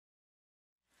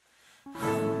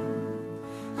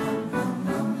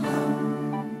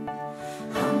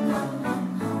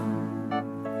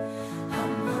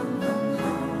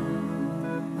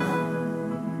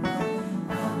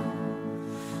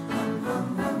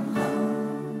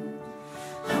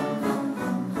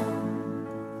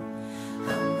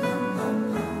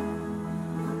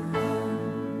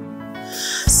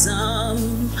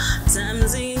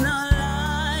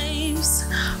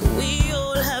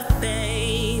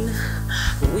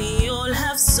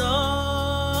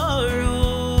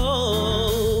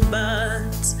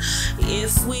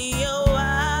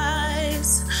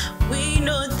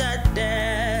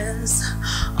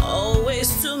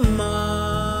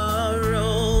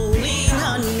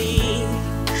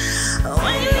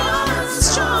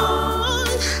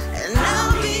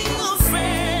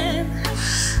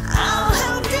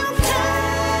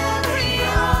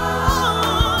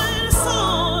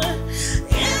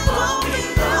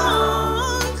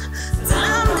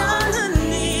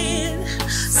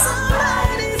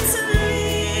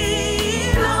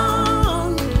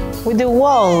With the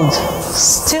world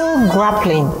still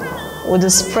grappling with the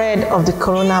spread of the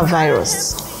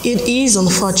coronavirus, it is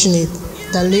unfortunate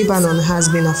that Lebanon has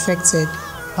been affected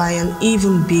by an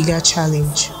even bigger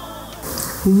challenge.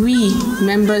 We,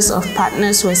 members of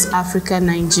Partners West Africa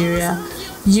Nigeria,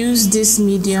 use this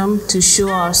medium to show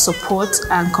our support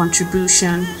and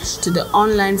contribution to the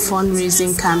online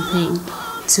fundraising campaign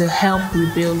to help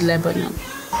rebuild Lebanon.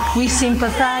 We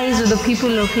sympathize with the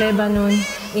people of Lebanon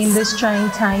in these trying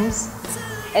times,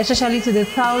 especially to the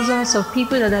thousands of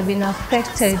people that have been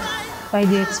affected by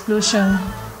the explosion.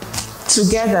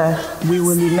 Together, we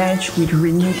will emerge with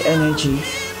renewed energy,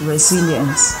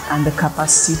 resilience, and the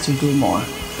capacity to do more.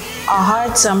 Our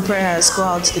hearts and prayers go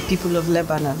out to the people of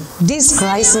Lebanon. This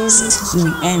crisis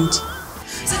will end.